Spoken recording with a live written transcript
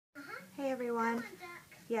Hey everyone.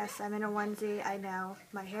 Yes, I'm in a onesie, I know.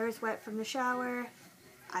 My hair is wet from the shower.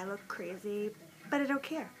 I look crazy, but I don't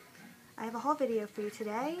care. I have a haul video for you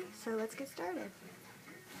today, so let's get started.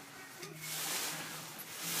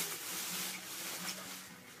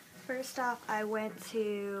 First off, I went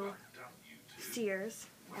to Sears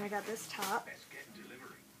and I got this top.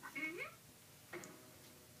 It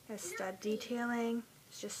has stud detailing.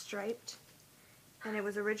 It's just striped. And it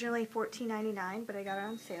was originally $14.99, but I got it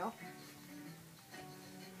on sale.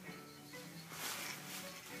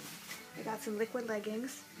 I got some liquid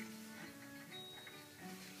leggings.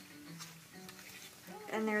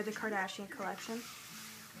 And they're the Kardashian collection.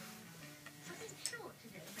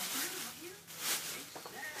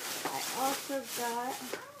 I also got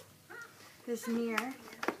this mirror.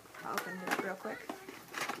 I'll open it up real quick.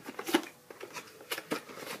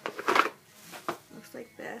 Looks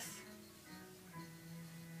like this.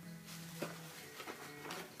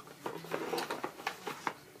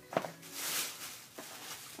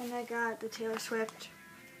 And I got the Taylor Swift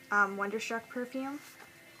Wonderstruck perfume.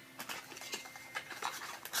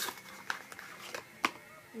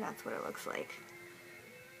 And that's what it looks like.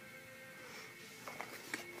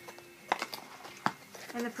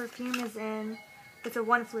 And the perfume is it's a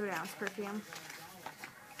 1 fluid ounce perfume.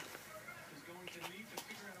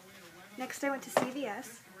 Next I went to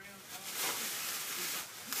CVS.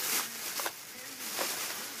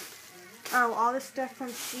 Oh, all this stuff from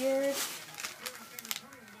Sears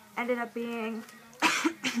ended up being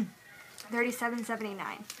 $37.79.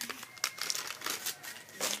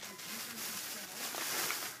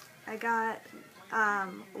 I got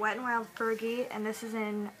Wet n Wild Fergie, and this is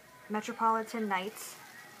in Metropolitan Nights.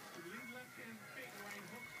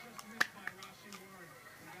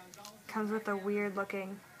 Comes with a weird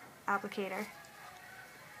looking applicator.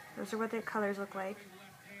 Those are what the colors look like.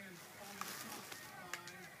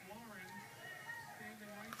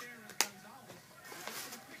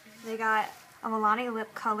 They got a Milani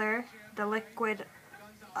lip color, the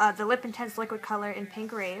Lip Intense liquid color in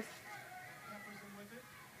Pink Rave.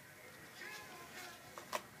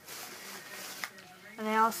 And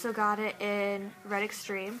I also got it in Red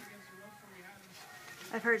Extreme.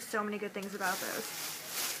 I've heard so many good things about those.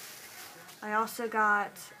 I also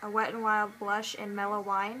got a Wet n Wild blush in Mellow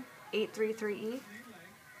Wine, 833E.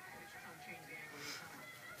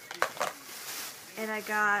 And I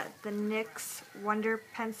got the NYX Wonder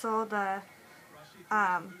Pencil, the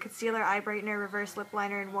Concealer Eye Brightener Reverse Lip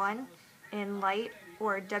Liner in 1 in Light,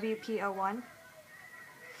 or WP01.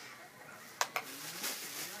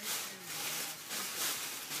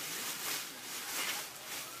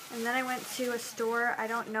 And then I went to a store, I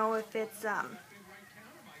don't know if it's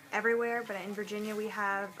everywhere, but in Virginia we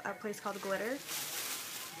have a place called Glitter.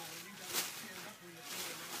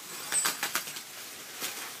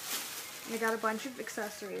 I got a bunch of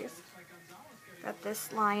accessories. Got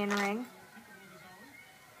this lion ring.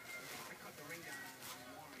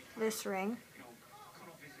 This ring.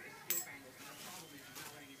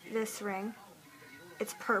 This ring.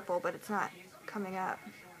 It's purple, but it's not coming up.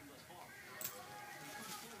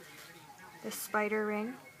 This spider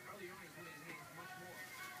ring.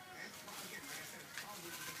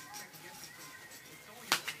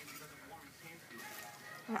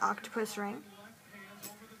 An octopus ring.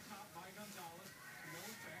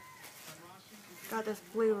 Got this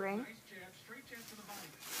blue ring.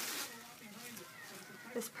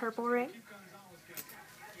 This purple ring.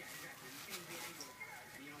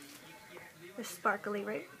 This sparkly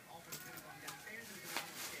ring.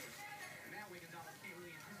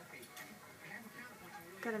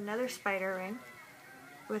 Got another spider ring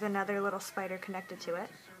with another little spider connected to it.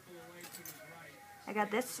 I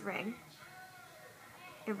got this ring.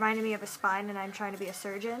 It reminded me of a spine, and I'm trying to be a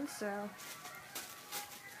surgeon, so.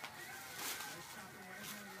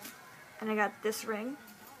 And I got this ring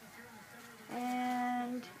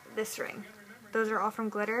and this ring. Those are all from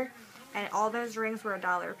Glitter, and all those rings were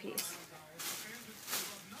 $1 a piece.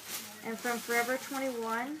 And from Forever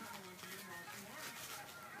 21,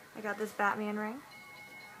 I got this Batman ring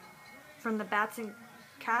from the Bats and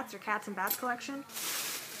Cats, or Cats and Bats collection.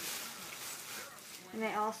 And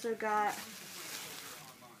I also got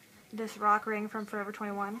this rock ring from Forever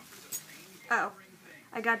 21. Oh,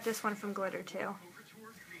 I got this one from Glitter too.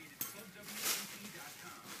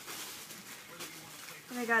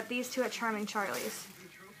 And I got these two at Charming Charlie's.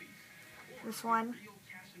 This one.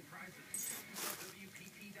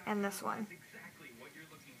 And this one.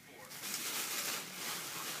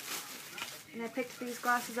 And I picked these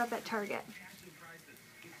glasses up at Target.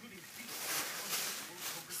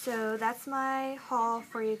 So that's my haul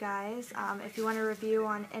for you guys. If you want a review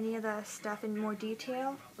on any of the stuff in more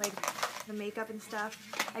detail, like the makeup and stuff,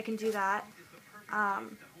 I can do that.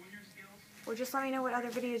 Or just let me know what other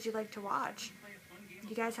videos you'd like to watch.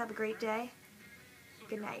 You guys have a great day.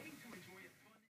 Good night.